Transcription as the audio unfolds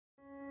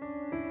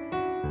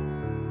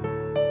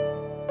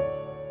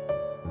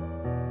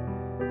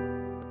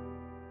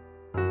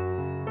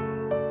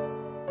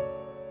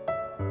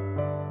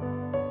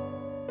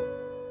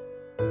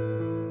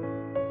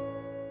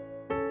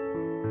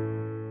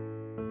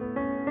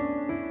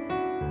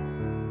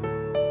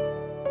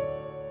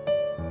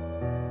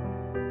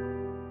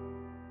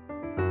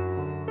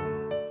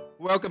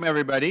welcome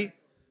everybody.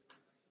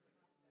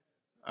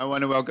 I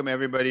want to welcome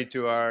everybody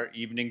to our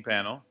evening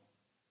panel.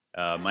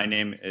 My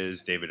name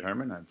is David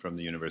Herman. I'm from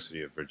the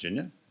University of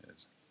Virginia,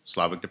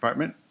 Slavic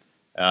Department.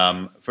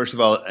 First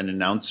of all, an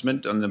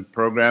announcement on the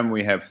program.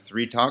 We have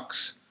 3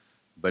 talks,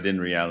 but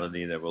in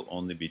reality there will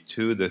only be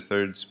 2. The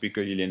third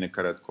speaker, Yelena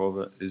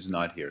Karatkova, is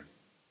not here.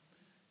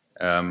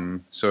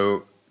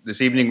 So this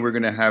evening we're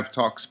going to have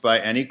talks by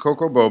Annie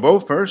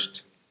Kokobobo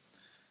first.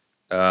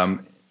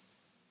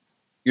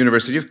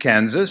 University of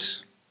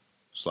Kansas,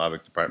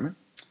 Slavic Department.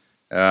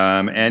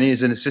 Annie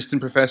is an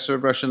assistant professor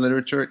of Russian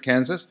literature at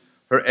Kansas.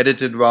 Her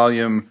edited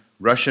volume,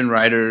 Russian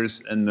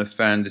Writers in the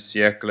Fin de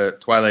Siècle,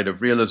 Twilight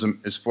of Realism,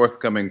 is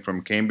forthcoming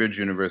from Cambridge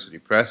University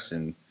Press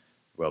in,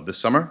 well, this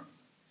summer.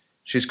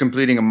 She's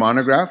completing a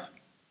monograph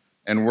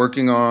and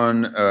working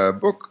on a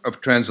book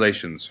of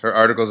translations. Her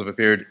articles have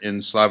appeared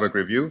in Slavic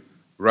Review,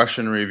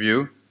 Russian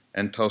Review,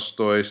 and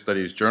Tolstoy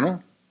Studies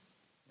Journal.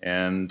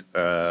 And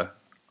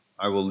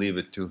I will leave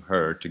it to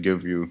her to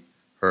give you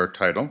her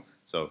title.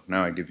 So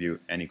now I give you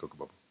Annie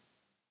Kokobobo.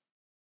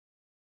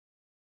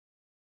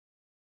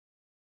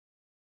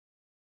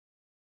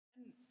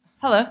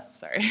 Hello,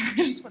 sorry, I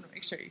just want to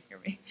make sure you hear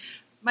me.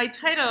 My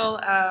title,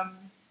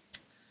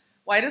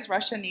 Why Does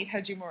Russia Need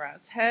Haji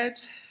Murad's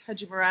Head?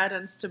 Haji Murad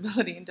and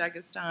Stability in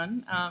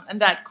Dagestan. And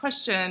that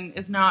question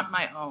is not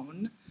my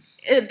own.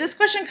 This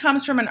question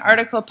comes from an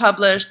article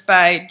published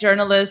by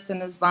journalist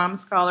and Islam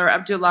scholar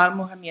Abdullah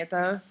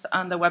Muhammadov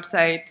on the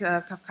website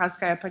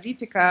Kavkazskaya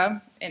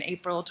Politika in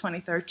April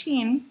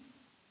 2013.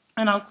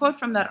 And I'll quote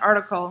from that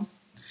article.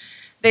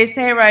 They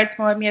say, writes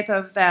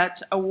Muhammadov,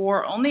 that a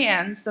war only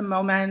ends the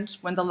moment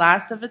when the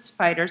last of its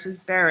fighters is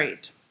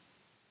buried.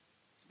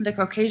 The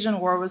Caucasian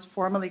War was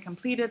formally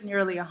completed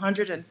nearly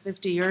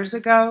 150 years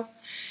ago,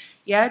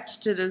 yet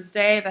to this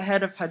day the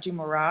head of Haji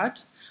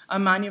Murad, a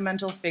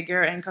monumental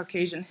figure in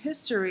Caucasian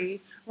history,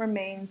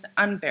 remains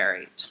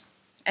unburied,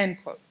 end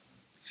quote.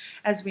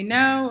 As we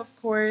know,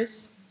 of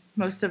course,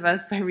 most of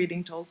us by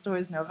reading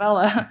Tolstoy's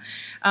novella,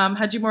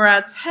 Haji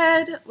Murad's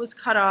head was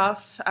cut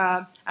off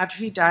after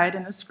he died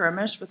in a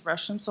skirmish with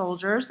Russian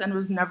soldiers and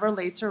was never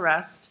laid to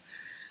rest,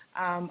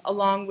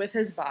 along with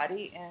his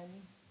body in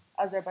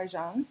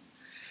Azerbaijan.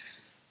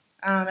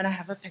 And I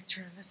have a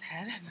picture of his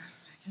head, and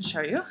I can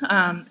show you.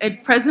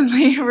 It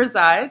presently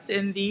resides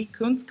in the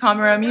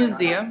Kunstkamera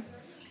Museum.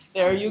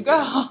 There you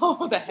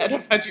go, the head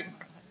of Haji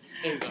Murad.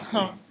 There you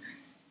go.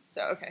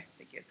 So, okay,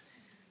 thank you.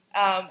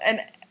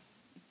 And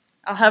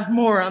I'll have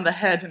more on the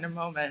head in a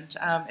moment.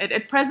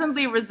 It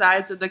presently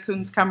resides at the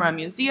Kunstkamera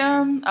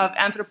Museum of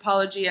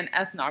Anthropology and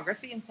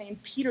Ethnography in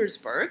St.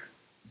 Petersburg,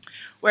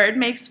 where it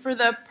makes for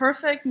the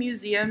perfect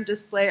museum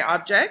display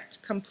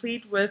object,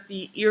 complete with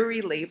the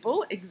eerie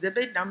label,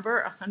 exhibit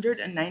number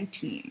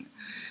 119.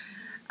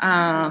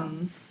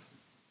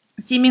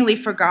 Seemingly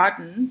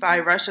forgotten by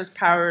Russia's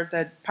powers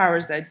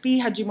that be,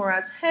 Haji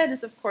Murad's head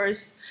is, of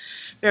course,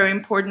 very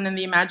important in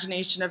the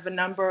imagination of a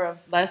number of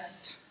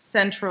less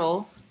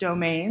central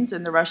domains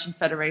in the Russian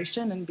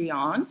Federation and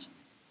beyond.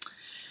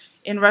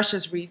 In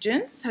Russia's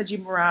regions, Haji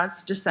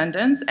Murad's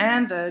descendants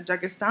and the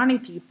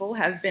Dagestani people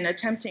have been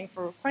attempting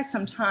for quite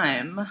some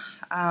time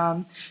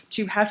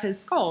to have his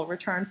skull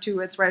returned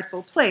to its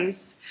rightful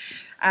place.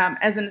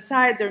 As an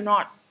aside, they're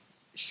not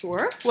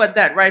sure what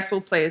that rightful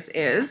place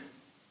is,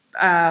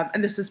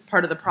 and this is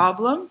part of the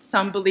problem.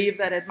 Some believe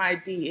that it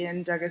might be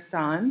in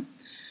Dagestan,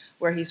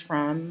 where he's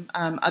from,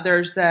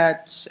 others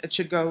that it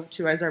should go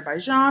to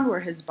Azerbaijan,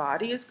 where his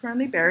body is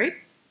currently buried.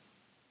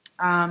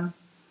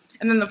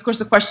 And then, of course,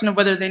 the question of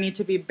whether they need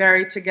to be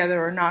buried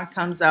together or not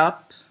comes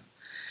up.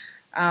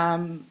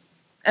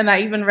 And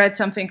I even read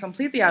something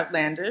completely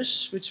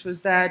outlandish, which was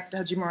that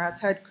Haji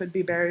Murad's head could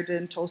be buried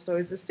in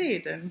Tolstoy's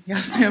estate in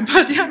Yasnaya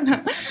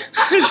Polyana,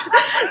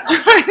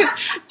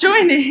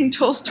 joining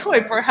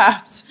Tolstoy,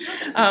 perhaps.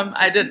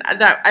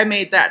 I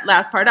made that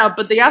last part out,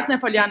 but the Yasnaya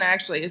Polyana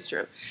actually is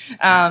true.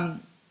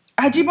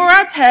 Haji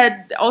Murad's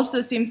head also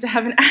seems to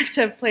have an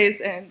active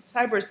place in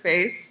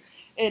cyberspace.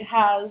 It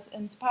has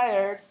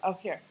inspired,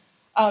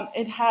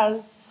 it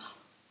has,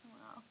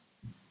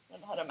 I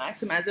don't know how to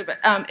maximize it, but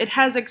it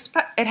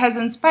has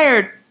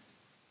inspired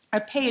a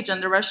page on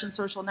the Russian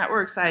social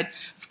network site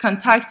of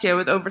Kontaktia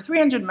with over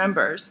 300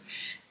 members,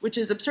 which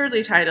is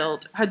absurdly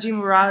titled, Haji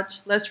Murad,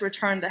 let's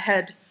return the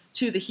head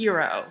to the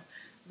hero,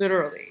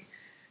 literally,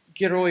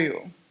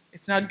 Geroyu.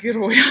 It's not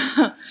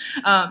Geroya.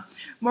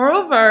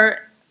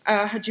 Moreover,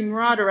 Haji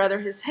Murad, or rather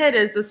his head,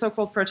 is the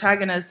so-called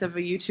protagonist of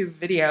a YouTube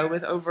video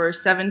with over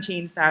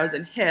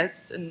 17,000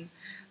 hits, and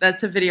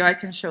that's a video I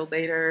can show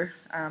later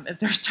if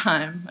there's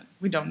time.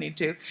 We don't need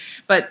to.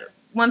 But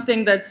one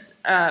thing that's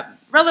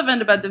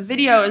relevant about the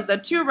video is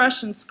that 2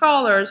 Russian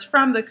scholars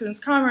from the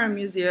Kunstkamera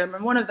Museum,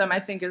 and one of them I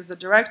think is the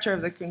director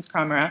of the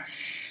Kunstkamera,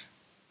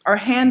 are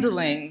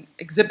handling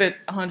exhibit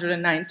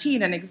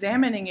 119 and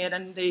examining it,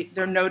 and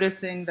they're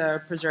noticing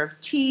the preserved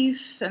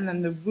teeth and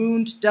then the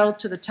wound dealt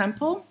to the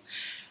temple.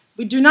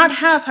 We do not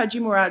have Haji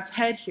Murad's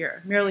head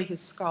here, merely his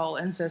skull,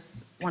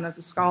 insists one of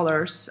the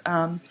scholars,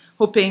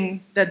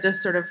 hoping that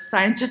this sort of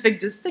scientific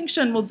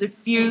distinction will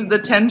diffuse the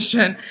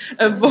tension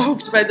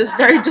evoked by this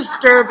very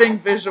disturbing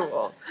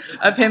visual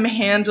of him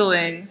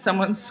handling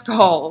someone's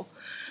skull.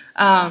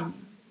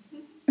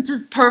 It's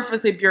a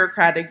perfectly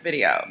bureaucratic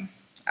video.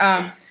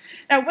 Now,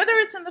 whether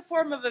it's in the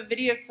form of a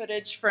video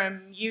footage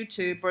from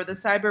YouTube or the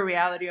cyber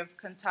reality of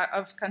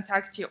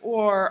Kontakti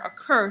or a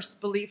curse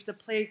believed to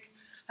plague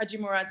Haji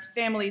Murad's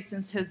family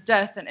since his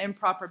death and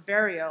improper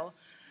burial,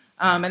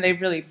 and they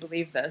really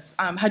believe this,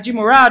 Haji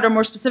Murad, or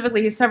more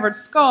specifically his severed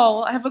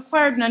skull, have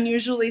acquired an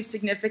unusually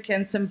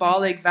significant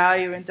symbolic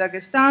value in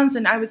Dagestan's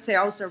and I would say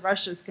also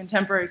Russia's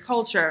contemporary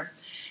culture.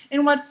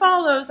 In what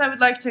follows, I would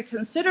like to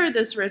consider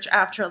this rich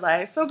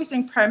afterlife,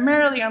 focusing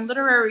primarily on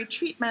literary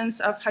treatments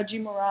of Haji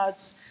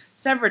Murad's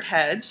severed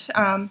head,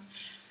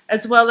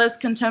 as well as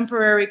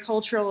contemporary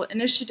cultural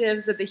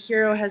initiatives that the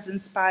hero has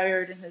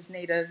inspired in his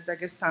native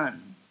Dagestan.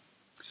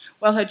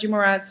 While Haji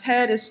Murad's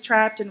head is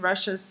trapped in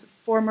Russia's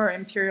former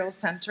imperial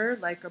center,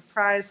 like a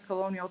prized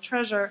colonial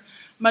treasure,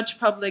 much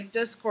public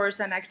discourse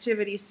and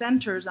activity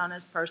centers on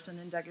his person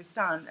in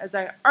Dagestan. As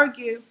I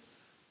argue,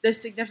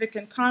 this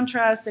significant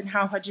contrast in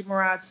how Haji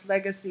Murad's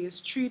legacy is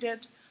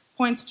treated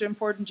points to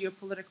important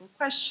geopolitical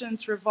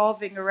questions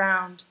revolving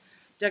around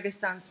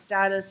Dagestan's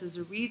status as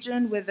a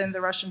region within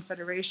the Russian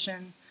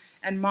Federation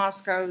and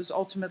Moscow's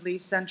ultimately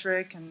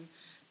centric and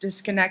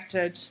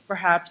disconnected,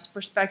 perhaps,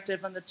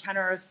 perspective on the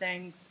tenor of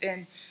things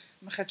in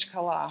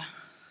Makhachkala.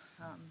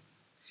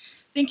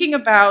 Thinking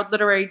about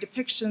literary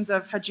depictions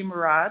of Haji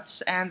Murad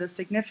and the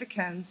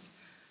significance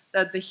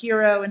that the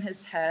hero and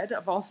his head,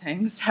 of all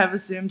things, have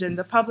assumed in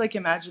the public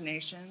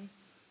imagination,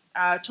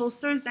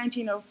 Tolstoy's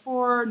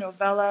 1904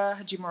 novella,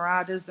 Haji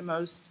Murad, is the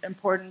most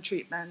important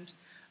treatment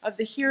of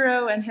the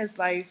hero and his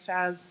life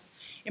as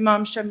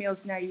Imam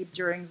Shamil's naib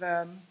during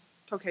the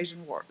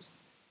Caucasian Wars.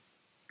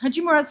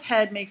 Haji Murad's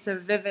head makes a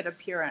vivid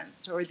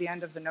appearance toward the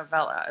end of the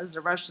novella as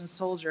the Russian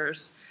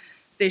soldiers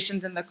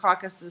stationed in the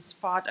Caucasus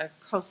spot a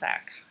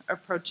Cossack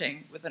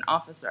approaching with an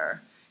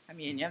officer,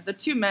 Kamenev. The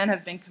two men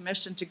have been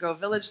commissioned to go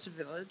village to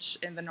village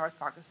in the North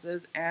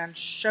Caucasus and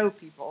show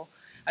people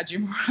Haji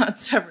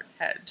Murad's severed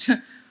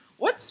head.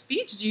 What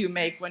speech do you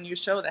make when you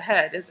show the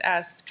head is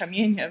asked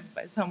Kamenev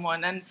by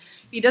someone, and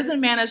he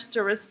doesn't manage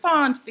to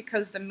respond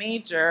because the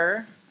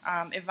major,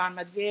 Ivan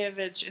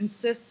Matveevich,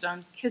 insists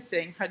on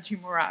kissing Haji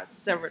Murad's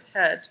severed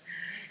head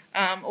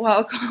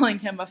while calling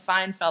him a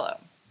fine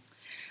fellow.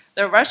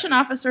 The Russian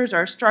officers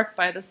are struck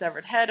by the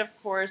severed head, of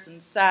course,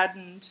 and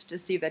saddened to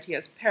see that he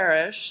has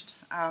perished.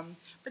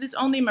 But it's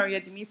only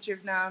Maria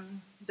Dmitrievna,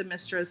 the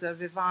mistress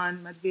of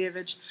Ivan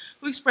Matveevich,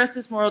 who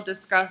expresses moral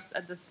disgust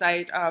at the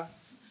sight of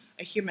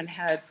a human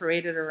head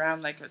paraded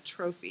around like a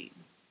trophy.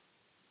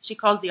 She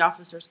calls the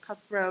officers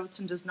cutthroats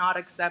and does not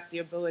accept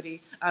the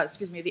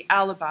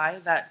alibi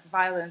that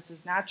violence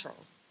is natural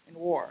in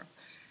war.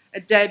 A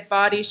dead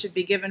body should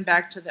be given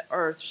back to the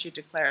earth, she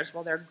declares,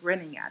 while they're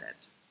grinning at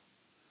it.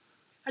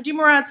 Haji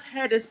Murad's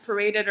head is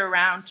paraded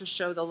around to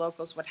show the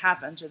locals what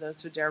happened to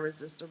those who dare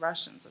resist the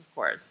Russians, of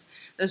course.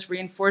 Thus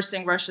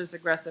reinforcing Russia's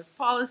aggressive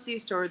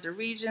policies toward the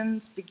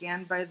regions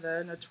began by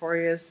the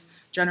notorious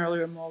General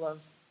Yermolov.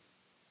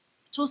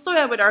 Tolstoy,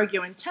 I would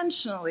argue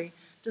intentionally,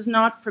 does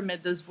not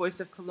permit this voice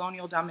of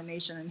colonial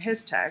domination in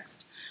his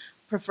text,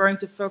 preferring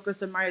to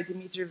focus on Maria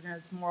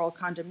Dmitrievna's moral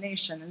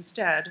condemnation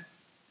instead.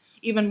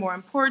 Even more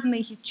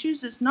importantly, he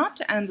chooses not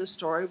to end the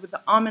story with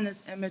the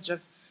ominous image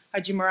of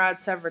Haji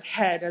Murad's severed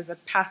head as a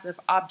passive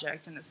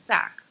object in a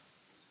sack.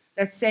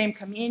 That same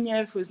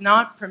Kamenev, who is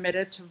not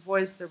permitted to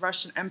voice the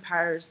Russian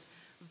Empire's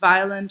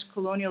violent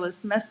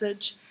colonialist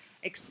message,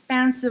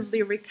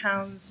 expansively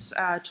recounts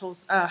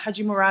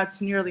Haji Murad's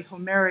nearly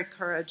Homeric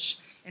courage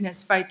in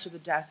his fight to the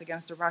death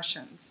against the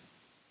Russians.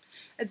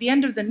 At the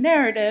end of the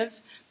narrative,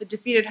 the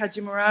defeated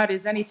Haji Murad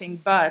is anything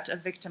but a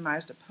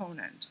victimized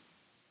opponent.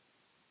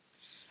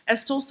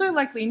 As Tolstoy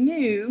likely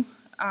knew,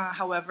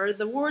 however,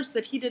 the words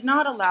that he did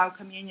not allow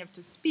Kamenev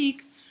to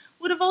speak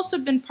would have also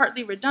been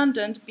partly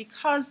redundant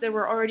because they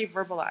were already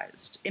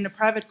verbalized in a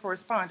private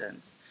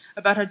correspondence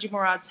about Haji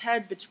Murad's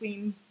head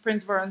between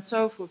Prince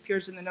Vorontsov, who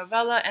appears in the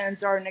novella, and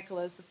Tsar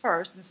Nicholas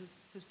I. This is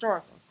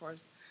historical, of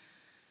course.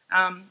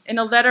 In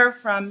a letter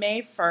from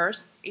May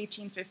 1st,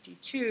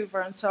 1852,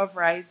 Vorontsov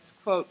writes,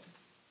 quote,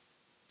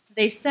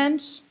 "They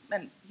sent,"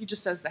 and he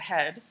just says the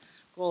head,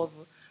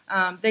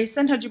 they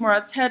sent Haji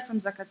Murad's head from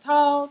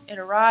Zakatal. It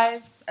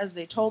arrived, as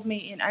they told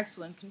me, in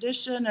excellent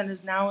condition and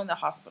is now in the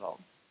hospital.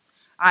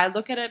 I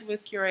look at it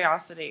with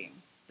curiosity.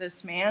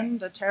 This man,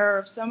 the terror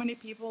of so many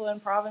people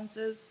and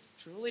provinces,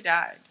 truly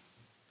died.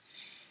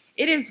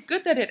 It is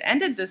good that it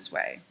ended this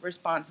way,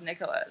 responds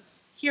Nicholas.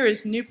 Here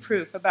is new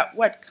proof about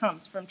what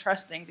comes from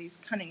trusting these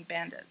cunning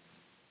bandits.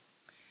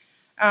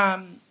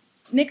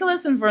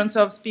 Nicholas and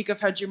Vorontsov speak of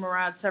Haji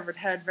Murad's severed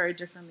head very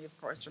differently, of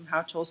course, from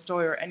how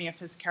Tolstoy or any of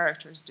his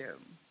characters do.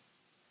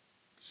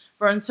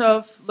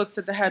 Vorontsov looks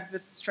at the head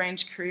with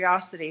strange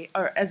curiosity,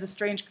 or as a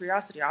strange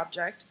curiosity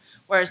object,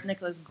 whereas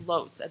Nicholas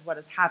gloats at what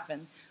has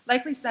happened,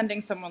 likely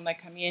sending someone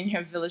like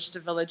Kamenev village to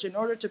village in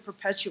order to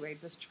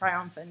perpetuate this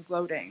triumph and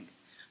gloating.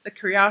 the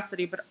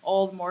curiosity, but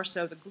all the more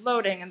so the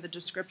gloating and the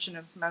description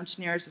of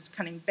mountaineers as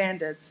cunning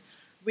bandits,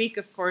 reek,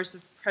 of course,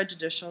 of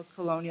prejudicial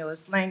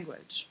colonialist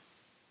language.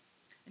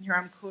 And here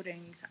I'm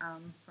quoting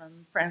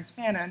from Frantz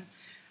Fanon.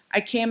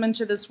 I came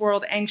into this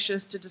world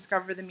anxious to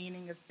discover the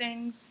meaning of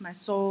things. My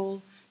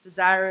soul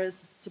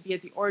desirous to be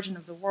at the origin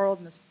of the world,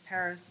 and this is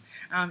Paris.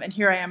 And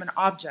here I am an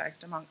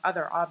object among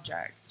other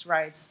objects,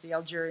 writes the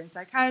Algerian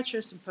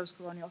psychiatrist and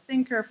post-colonial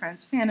thinker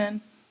Frantz Fanon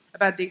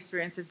about the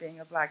experience of being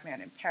a black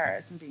man in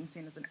Paris and being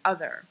seen as an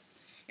other.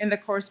 In the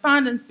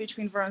correspondence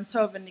between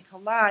Vorontsov and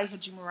Nikolai,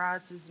 Haji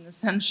Murat's is an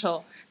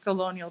essential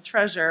colonial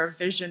treasure, a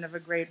vision of a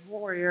great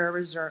warrior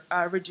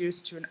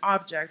reduced to an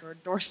object or a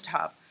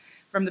doorstop.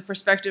 From the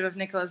perspective of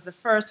Nicholas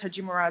I,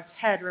 Haji Murat's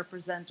head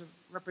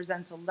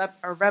represents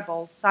a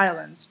rebel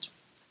silenced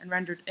and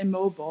rendered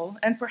immobile,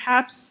 and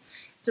perhaps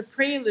it's a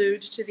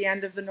prelude to the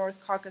end of the North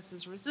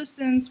Caucasus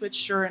resistance, which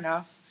sure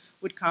enough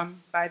would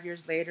come 5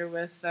 years later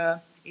with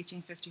the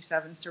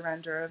 1857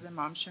 surrender of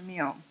Imam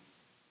Shamil.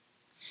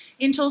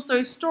 In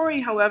Tolstoy's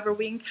story, however,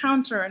 we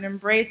encounter an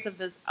embrace of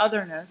this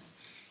otherness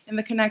in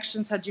the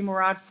connections Haji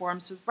Murat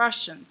forms with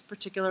Russians,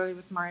 particularly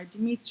with Maria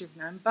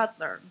Dmitrievna and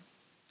Butler,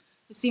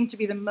 who seem to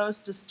be the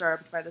most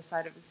disturbed by the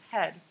sight of his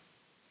head.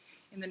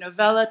 In the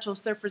novella,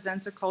 Tolstoy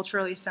presents a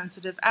culturally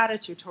sensitive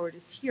attitude toward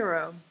his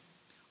hero,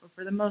 or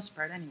for the most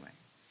part anyway,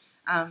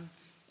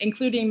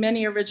 including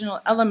many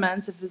original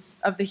elements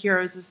of the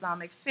hero's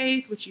Islamic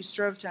faith, which he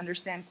strove to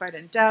understand quite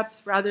in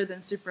depth, rather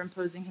than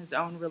superimposing his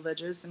own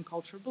religious and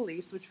cultural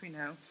beliefs, which we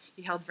know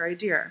he held very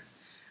dear.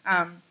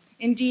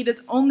 Indeed,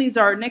 it's only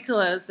Tsar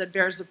Nicholas that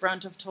bears the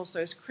brunt of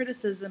Tolstoy's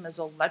criticism as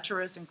a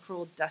lecherous and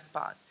cruel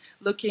despot,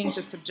 looking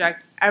to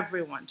subject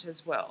everyone to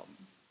his will.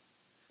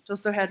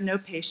 Tolstoy had no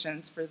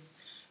patience for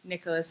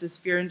Nicholas's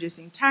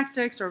fear-inducing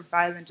tactics or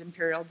violent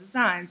imperial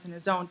designs. In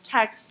his own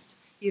text,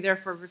 he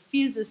therefore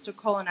refuses to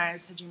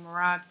colonize Haji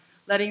Murat,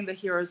 letting the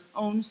hero's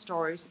own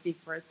story speak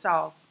for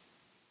itself.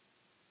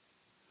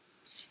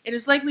 It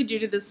is likely due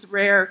to this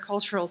rare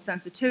cultural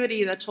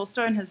sensitivity that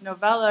Tolstoy and his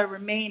novella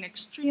remain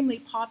extremely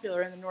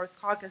popular in the North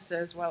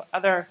Caucasus, while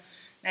other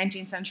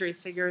 19th century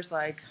figures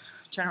like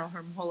General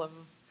Hermolov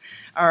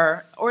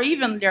or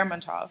even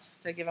Lermontov,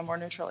 to give a more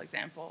neutral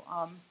example,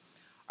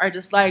 are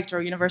disliked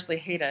or universally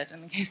hated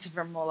in the case of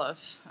Ermolov.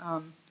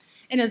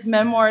 In his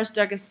memoirs,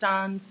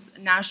 Dagestan's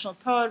national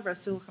poet,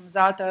 Rasul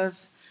Khamzatov,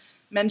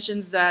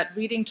 mentions that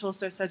reading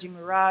Tolstoy's Haji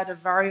Murat, a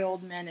very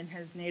old man in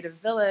his native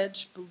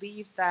village,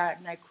 believed that,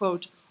 and I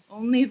quote,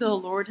 only the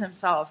Lord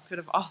himself could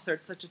have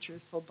authored such a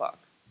truthful book,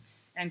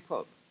 end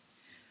quote.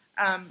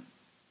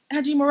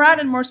 Haji Murat,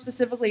 and more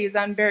specifically his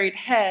unburied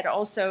head,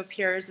 also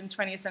appears in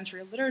 20th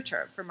century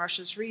literature from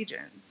Russia's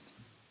regions.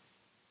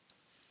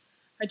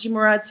 Haji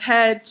Murat's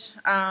head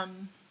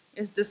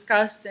is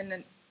discussed in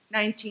a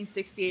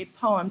 1968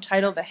 poem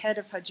titled The Head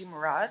of Haji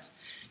Murat,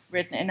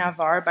 written in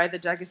Avar by the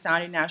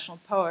Dagestani national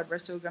poet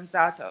Rasul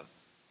Gamzatov.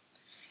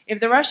 If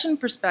the Russian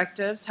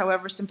perspectives,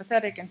 however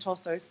sympathetic in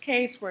Tolstoy's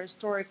case, were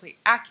historically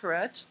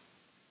accurate,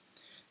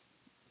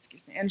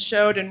 and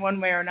showed in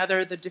one way or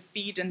another the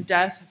defeat and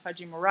death of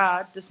Haji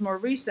Murat, this more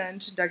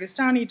recent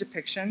Dagestani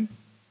depiction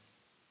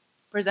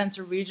presents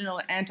a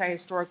regional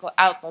anti-historical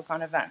outlook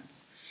on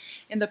events.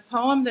 In the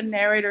poem, the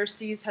narrator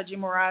sees Haji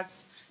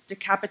Murat's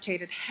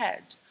decapitated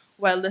head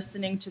while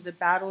listening to the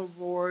battle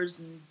roars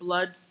and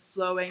blood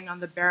flowing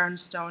on the barren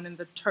stone in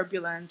the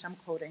turbulent, I'm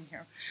quoting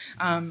here,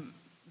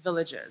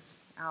 villages,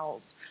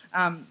 owls.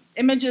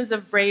 Images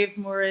of brave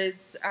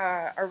Murids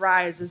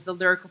arise as the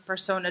lyrical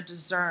persona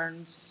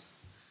discerns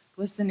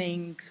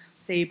glistening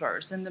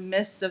sabers. In the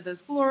midst of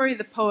this glory,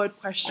 the poet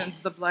questions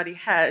the bloody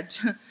head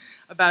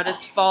about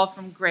its fall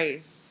from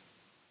grace,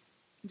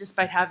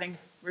 despite having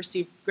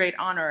received great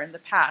honor in the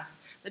past.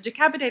 The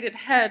decapitated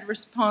head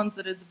responds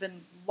that it's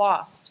been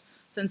lost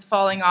since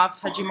falling off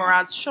Haji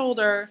Murat's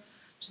shoulder,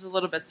 which is a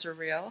little bit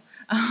surreal,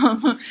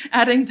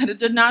 adding that it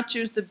did not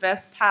choose the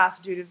best path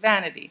due to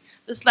vanity.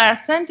 This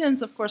last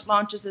sentence, of course,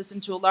 launches us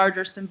into a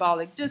larger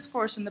symbolic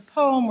discourse in the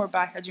poem,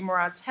 whereby Haji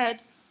Murat's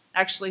head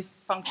actually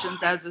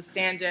functions as a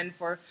stand-in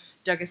for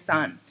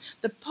Dagestan.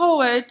 The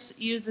poet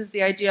uses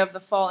the idea of the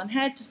fallen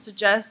head to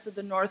suggest that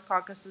the North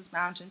Caucasus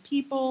mountain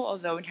people,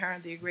 although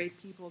inherently a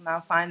great people,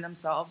 now find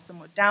themselves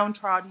somewhat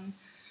downtrodden.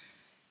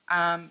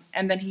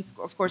 And then he,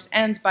 of course,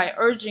 ends by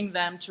urging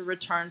them to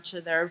return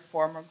to their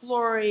former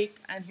glory.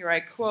 And here I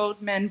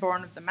quote, "Men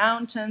born of the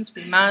mountains,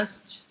 we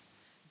must,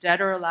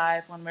 dead or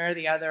alive, one way or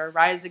the other,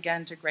 rise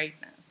again to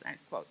greatness," end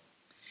quote.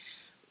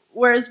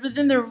 Whereas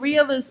within the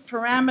realist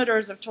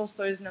parameters of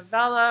Tolstoy's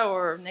novella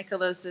or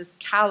Nicholas's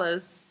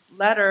callous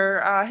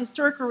letter,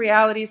 historical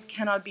realities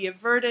cannot be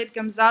averted.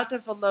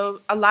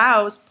 Gamzatov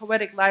allows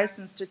poetic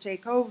license to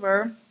take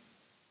over,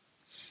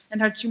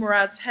 and Haji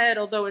Murat's head,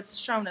 although it's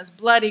shown as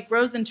bloody,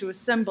 grows into a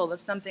symbol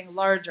of something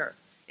larger.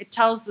 It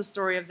tells the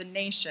story of the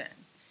nation.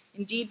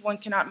 Indeed, one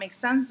cannot make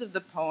sense of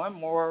the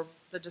poem or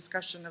the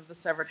discussion of the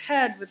severed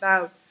head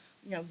without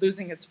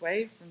losing its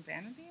way from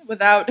vanity,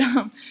 without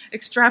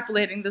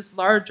extrapolating this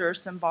larger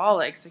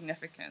symbolic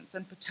significance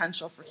and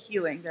potential for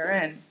healing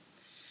therein.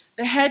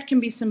 The head can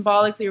be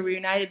symbolically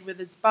reunited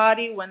with its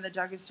body when the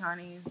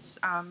Dagestanis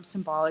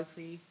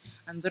symbolically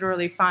and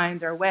literally find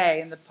their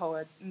way in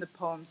the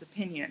poem's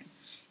opinion.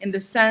 In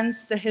the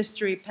sense, the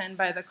history penned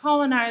by the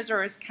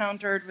colonizer is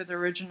countered with a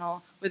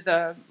regional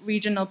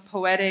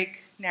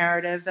poetic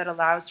narrative that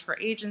allows for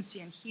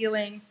agency and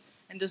healing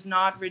and does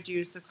not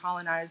reduce the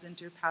colonized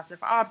into a passive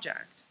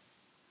object.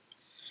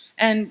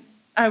 And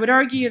I would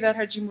argue that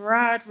Haji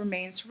Murad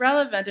remains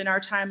relevant in our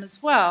time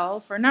as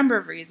well for a number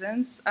of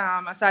reasons.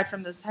 Aside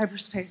from the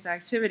cyberspace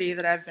activity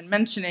that I've been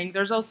mentioning,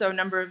 there's also a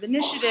number of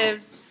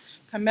initiatives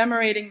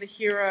commemorating the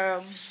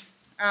hero.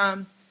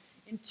 In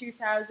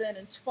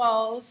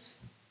 2012,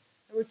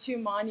 there were 2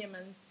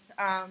 monuments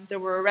that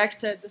were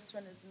erected. This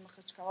one is in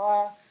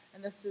Makhachkala,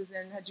 and this is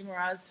in Haji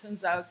Murad's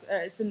Hunzak.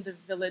 It's in the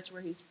village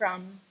where he's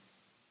from.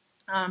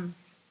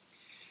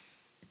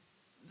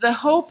 The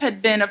hope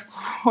had been, of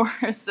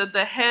course, that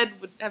the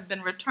head would have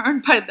been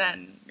returned by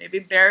then, maybe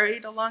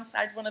buried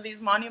alongside one of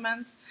these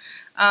monuments.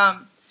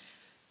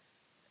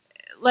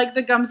 Like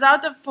the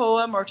Gamzatov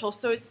poem or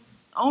Tolstoy's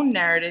own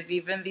narrative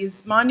even,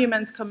 these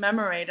monuments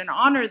commemorate and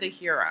honor the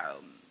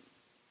hero.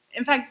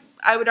 In fact,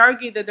 I would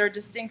argue that they're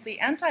distinctly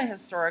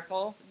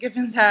anti-historical,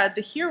 given that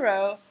the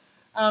hero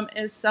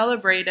is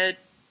celebrated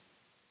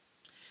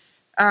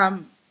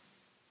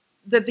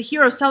that the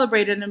hero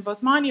celebrated in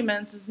both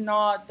monuments is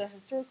not the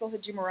historical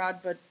Haji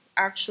Murad, but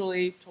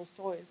actually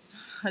Tolstoy's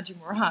Haji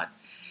Murad.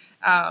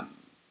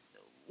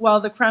 While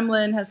the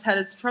Kremlin has had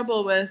its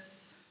troubles with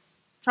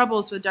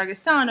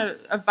Dagestan,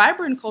 a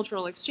vibrant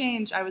cultural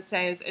exchange, I would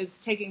say, is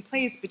taking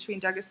place between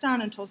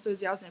Dagestan and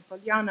Tolstoy's Yasnaya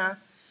Polyana,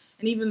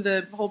 and even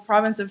the whole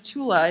province of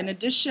Tula. In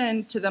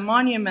addition to the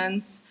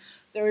monuments,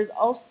 there is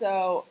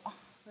also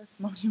this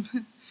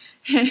monument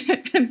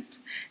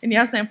in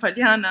Yasnaya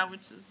Polyana,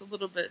 which is a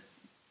little bit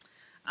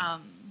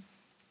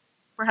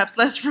perhaps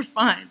less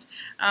refined.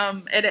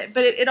 But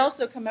it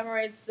also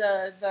commemorates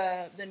the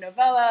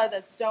novella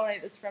that's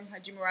donated. It's from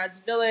Haji Murad's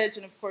village,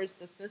 and of course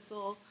the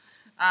thistle.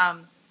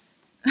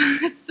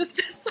 It's the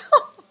thistle.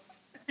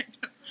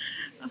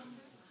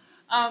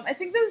 I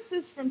think this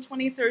is from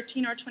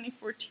 2013 or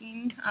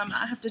 2014.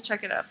 I have to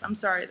check it up. I'm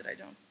sorry that I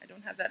don't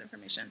have that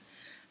information.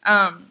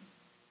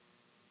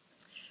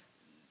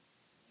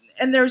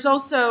 And there's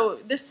also,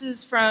 this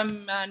is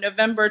from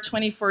November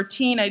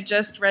 2014. I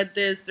just read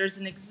this. There's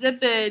an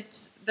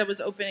exhibit that was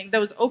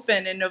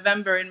open in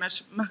November in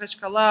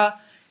Makhachkala,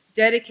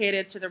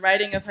 dedicated to the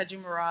writing of Haji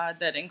Murad,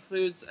 that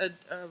includes a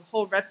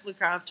whole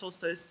replica of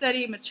Tolstoy's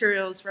study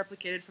materials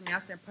replicated from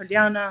Yasnaya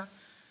Polyana,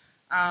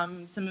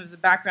 some of the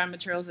background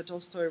materials that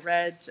Tolstoy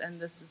read, and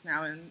this is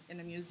now in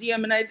a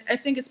museum. And I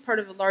think it's part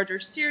of a larger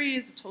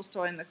series,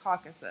 Tolstoy in the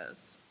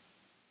Caucasus.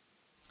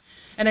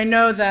 And I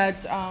know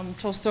that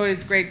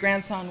Tolstoy's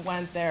great-grandson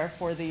went there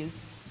for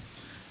these,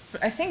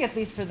 I think at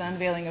least for the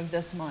unveiling of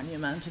this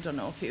monument. I don't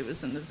know if he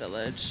was in the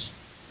village.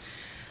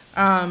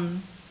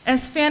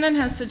 As Fanon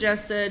has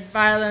suggested,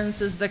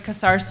 violence is the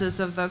catharsis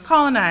of the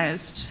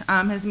colonized,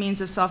 his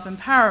means of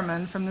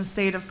self-empowerment from the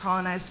state of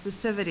colonized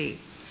passivity.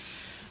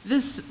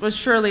 This was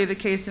surely the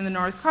case in the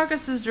North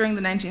Caucasus during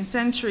the 19th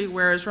century,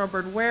 where, as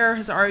Robert Ware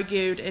has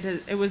argued,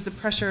 it was the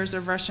pressures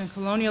of Russian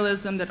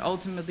colonialism that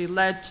ultimately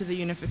led to the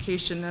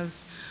unification of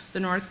the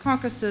North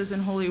Caucasus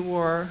and Holy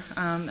War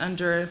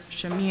under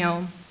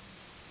Shamil.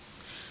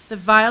 The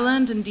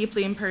violent and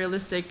deeply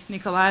imperialistic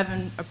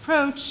Nikolaevan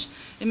approach,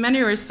 in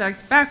many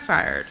respects,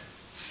 backfired.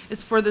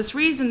 It's for this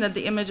reason that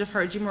the image of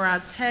Haji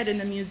Murad's head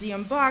in a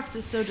museum box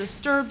is so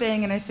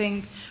disturbing and I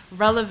think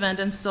relevant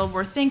and still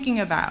worth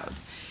thinking about.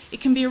 It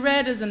can be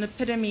read as an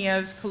epitome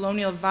of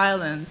colonial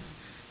violence,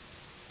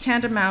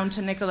 tantamount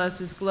to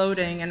Nicholas's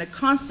gloating and a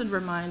constant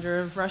reminder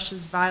of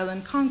Russia's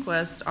violent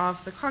conquest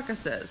of the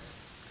Caucasus.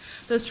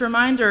 This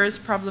reminder is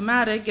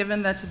problematic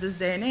given that to this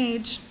day and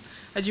age,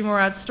 Haji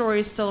Murad's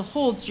story still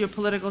holds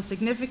geopolitical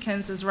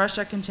significance as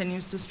Russia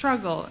continues to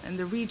struggle in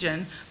the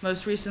region,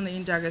 most recently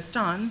in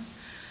Dagestan.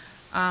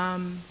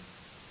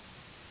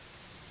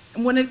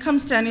 When it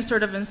comes to any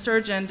sort of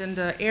insurgent in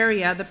the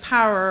area, the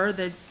powers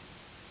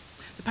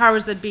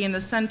that be in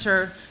the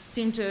center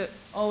seem to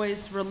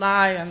always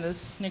rely on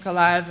this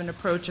Nikolaevan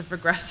approach of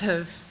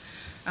aggressive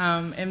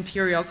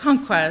imperial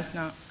conquest,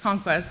 not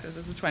conquest because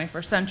it's the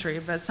 21st century,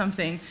 but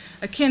something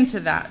akin to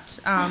that.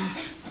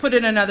 Put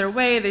it another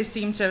way, they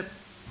seem to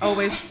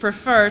always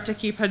prefer to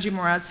keep Haji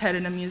Murad's head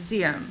in a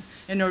museum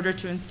in order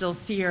to instill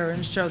fear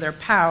and show their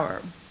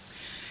power.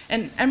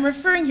 And I'm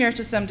referring here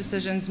to some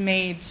decisions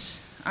made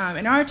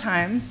in our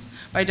times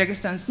by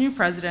Dagestan's new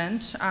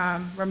president,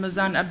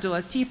 Ramazan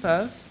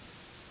Abdullatipov,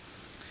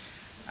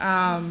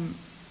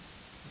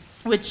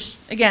 which,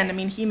 again, I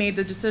mean, he made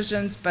the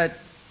decisions, but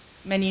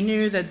many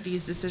knew that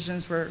these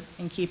decisions were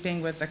in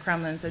keeping with the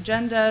Kremlin's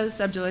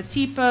agendas.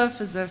 Abdullatipov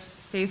is a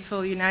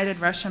faithful United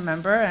Russia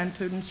member and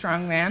Putin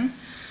strongman.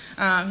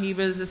 He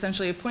was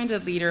essentially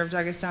appointed leader of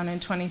Dagestan in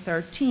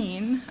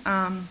 2013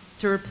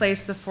 to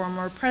replace the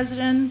former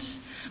president,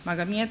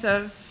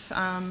 Magometov.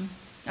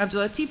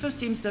 Abdullatipov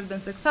seems to have been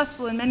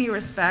successful in many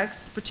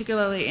respects,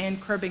 particularly in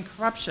curbing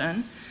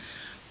corruption,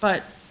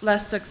 but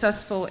less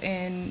successful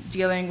in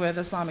dealing with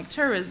Islamic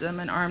terrorism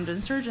and armed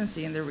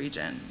insurgency in the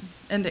region,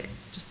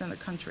 just in the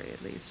country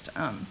at least.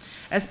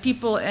 As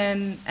people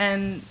and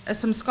as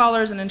some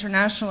scholars and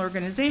international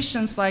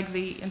organizations like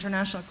the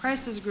International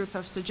Crisis Group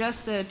have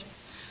suggested,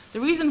 the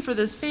reason for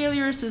this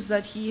failures is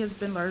that he has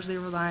been largely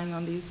relying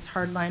on these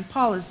hardline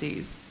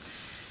policies.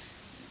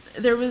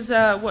 There was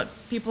what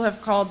people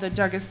have called the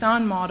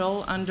Dagestan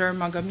model under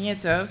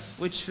Magomedov,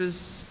 which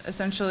was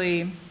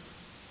essentially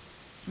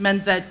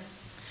meant that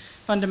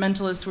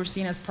fundamentalists were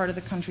seen as part of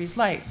the country's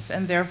life,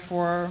 and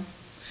therefore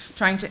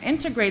trying to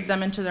integrate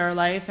them into their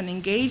life and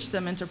engage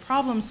them into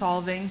problem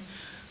solving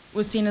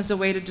was seen as a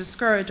way to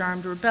discourage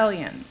armed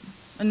rebellion.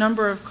 A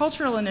number of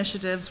cultural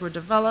initiatives were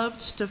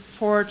developed to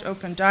forge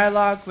open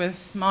dialogue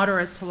with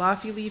moderate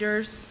Salafi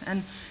leaders,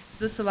 and it's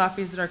the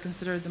Salafis that are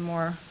considered the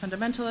more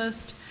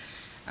fundamentalist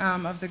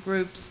of the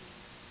groups.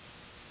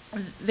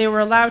 They were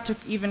allowed to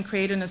even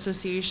create an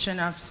association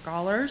of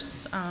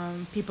scholars,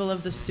 people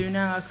of the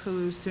Sunnah,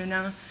 Akulu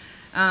Sunnah,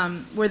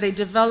 where they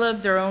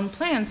developed their own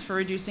plans for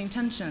reducing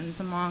tensions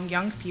among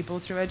young people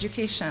through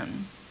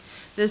education.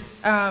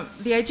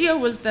 The idea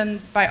was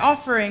then, by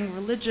offering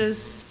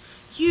religious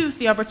youth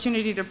the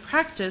opportunity to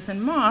practice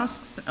in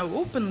mosques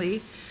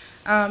openly,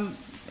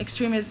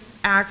 extremist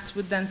acts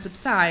would then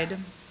subside.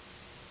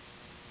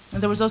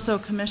 And there was also a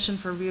commission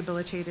for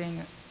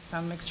rehabilitating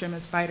some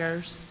extremist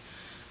fighters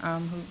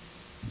who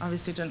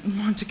obviously didn't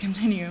want to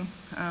continue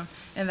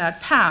in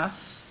that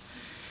path.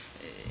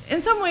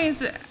 In some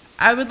ways,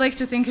 I would like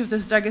to think of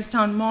this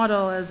Dagestan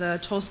model as a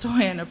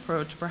Tolstoyan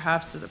approach,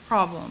 perhaps, to the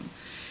problem.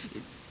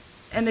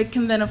 And it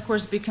can then, of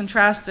course, be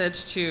contrasted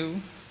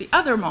to the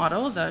other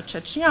model, the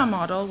Chechnya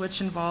model,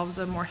 which involves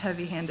a more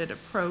heavy-handed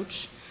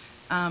approach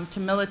to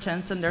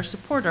militants and their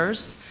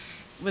supporters,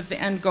 with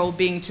the end goal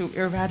being to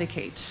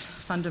eradicate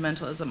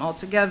fundamentalism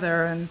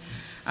altogether. And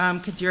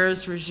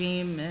Kadyrov's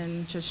regime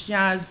in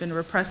Chechnya has been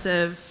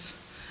repressive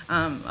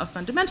of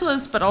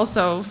fundamentalists, but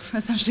also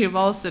essentially of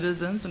all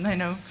citizens. And I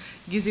know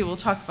Gizi will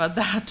talk about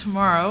that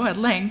tomorrow at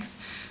length,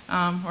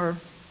 or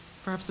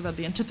perhaps about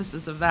the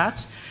antithesis of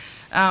that.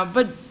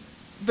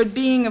 But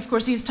being, of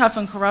course, he's tough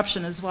on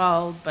corruption as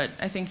well, but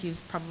I think he's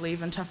probably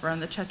even tougher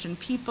on the Chechen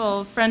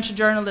people. French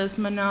journalist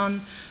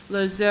Manon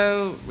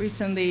Loiseau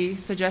recently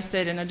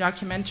suggested in a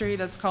documentary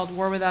that's called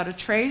War Without a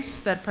Trace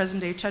that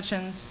present-day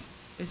Chechens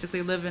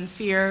basically live in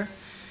fear,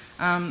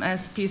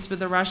 as peace with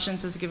the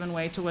Russians has given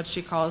way to what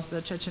she calls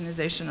the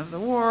Chechenization of the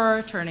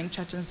war, turning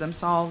Chechens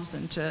themselves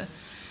into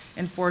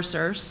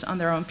enforcers on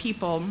their own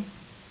people.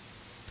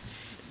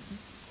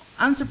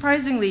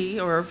 Unsurprisingly,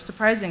 or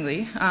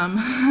surprisingly,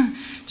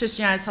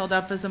 Chechnya is held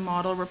up as a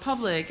model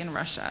republic in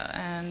Russia,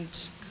 and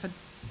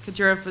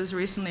Kadyrov was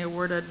recently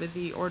awarded with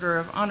the Order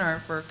of Honor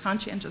for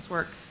conscientious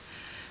work,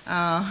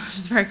 which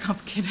is very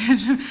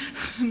complicated,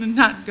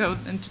 not go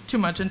too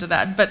much into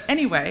that. But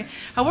anyway,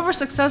 however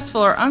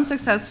successful or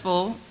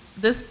unsuccessful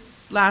this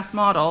last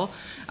model,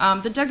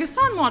 the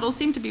Dagestan model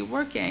seemed to be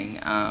working.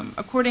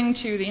 According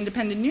to the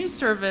independent news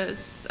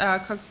service,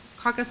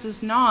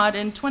 Caucasus Nod,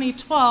 in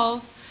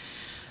 2012,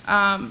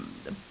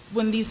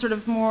 when these sort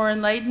of more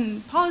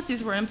enlightened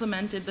policies were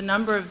implemented, the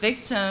number of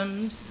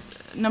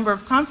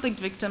conflict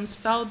victims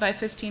fell by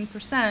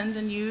 15%,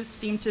 and youth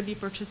seemed to be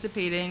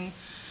participating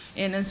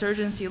in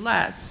insurgency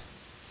less.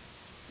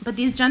 But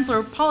these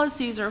gentler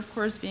policies are, of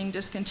course, being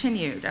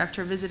discontinued.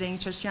 After visiting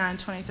Chechnya in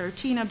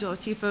 2013,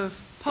 Abdulatifov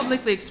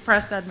publicly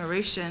expressed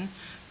admiration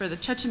for the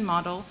Chechen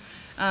model,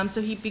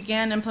 so he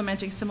began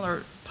implementing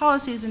similar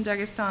policies in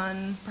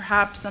Dagestan,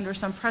 perhaps under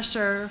some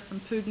pressure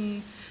from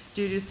Putin,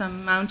 due to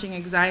some mounting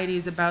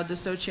anxieties about the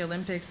Sochi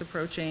Olympics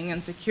approaching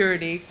and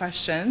security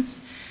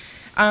questions.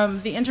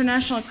 The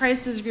International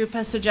Crisis Group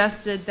has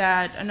suggested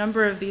that a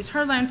number of these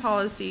hardline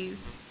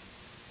policies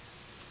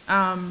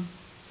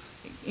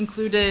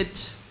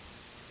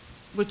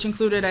which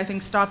included, I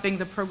think, stopping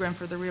the program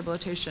for the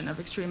rehabilitation of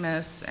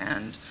extremists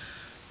and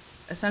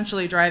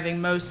essentially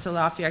driving most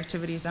Salafi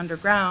activities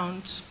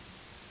underground.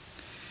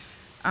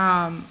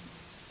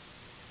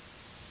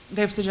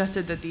 They've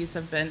suggested that these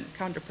have been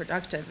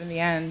counterproductive in the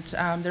end.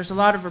 There's a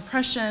lot of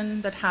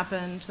repression that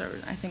happened, or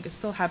I think is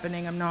still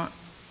happening. I'm not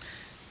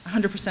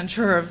 100%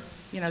 sure of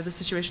the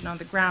situation on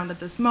the ground at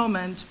this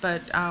moment,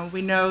 but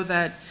we know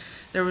that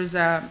there was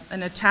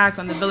an attack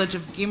on the village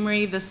of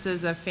Gimri. This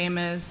is a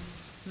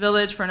famous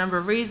village for a number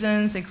of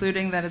reasons,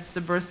 including that it's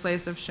the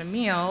birthplace of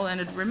Shamil,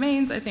 and it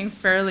remains, I think,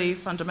 fairly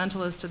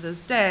fundamentalist to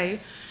this day.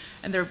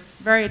 And they're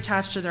very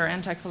attached to their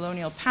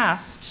anti-colonial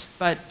past,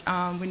 but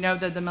we know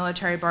that the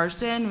military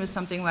barged in with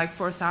something like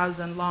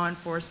 4,000 law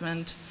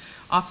enforcement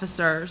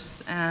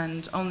officers,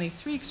 and only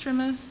 3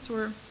 extremists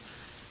were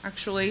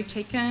actually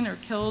taken or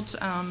killed,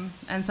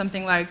 and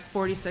something like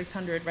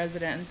 4,600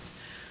 residents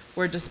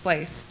were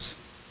displaced,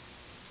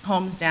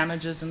 homes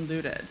damaged and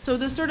looted. So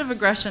this sort of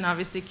aggression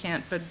obviously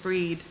can't but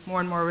breed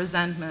more and more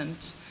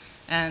resentment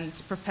and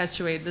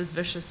perpetuate this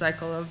vicious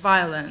cycle of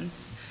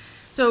violence.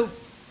 So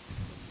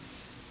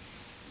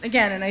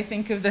again, and I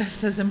think of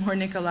this as a more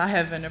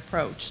Nikolaevan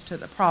approach to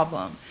the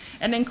problem.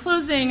 And in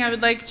closing, I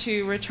would like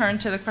to return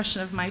to the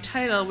question of my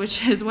title,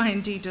 which is, why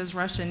indeed does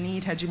Russia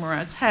need Haji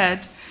Murad's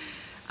head?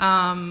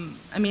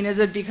 I mean, is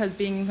it because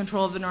being in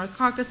control of the North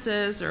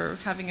Caucasus or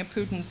having a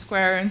Putin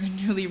square in the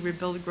newly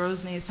rebuilt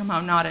Grozny is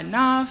somehow not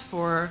enough?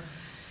 Or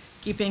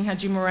keeping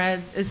Haji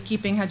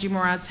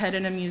Murad's head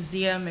in a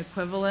museum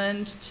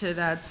equivalent to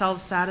that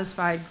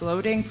self-satisfied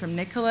gloating from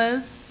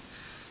Nicholas?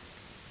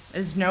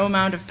 Is no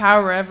amount of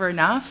power ever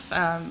enough?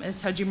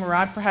 Is Haji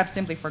Murad perhaps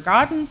simply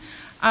forgotten?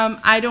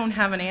 I don't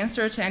have an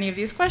answer to any of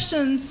these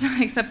questions,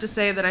 except to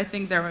say that I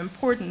think they're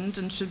important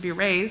and should be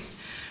raised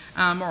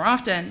more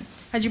often.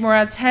 Haji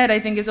Murad's head, I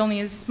think, is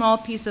only a small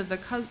piece of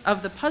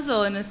the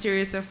puzzle in a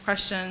series of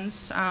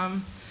questions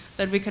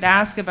that we could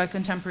ask about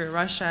contemporary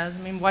Russia.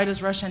 I mean, why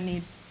does Russia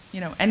need,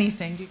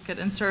 anything? You could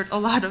insert a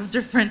lot of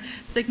different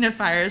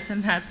signifiers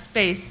in that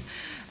space.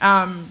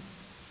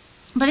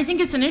 But I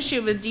think it's an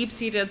issue with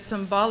deep-seated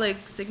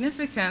symbolic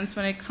significance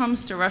when it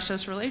comes to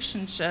Russia's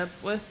relationship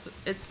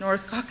with its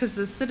North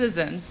Caucasus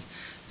citizens.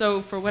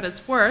 So for what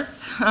it's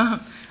worth,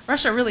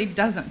 Russia really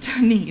doesn't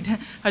need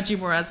Haji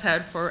Murad's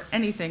head for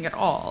anything at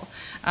all.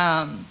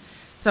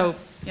 So,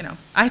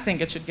 I think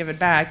it should give it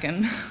back.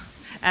 And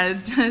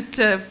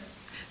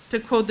to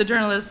quote the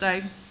journalist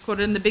I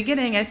quoted in the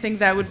beginning, I think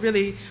that would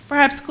really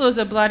perhaps close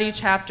a bloody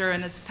chapter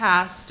in its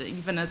past,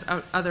 even as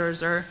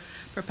others are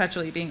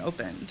perpetually being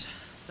opened.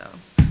 So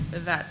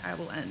with that, I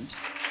will end.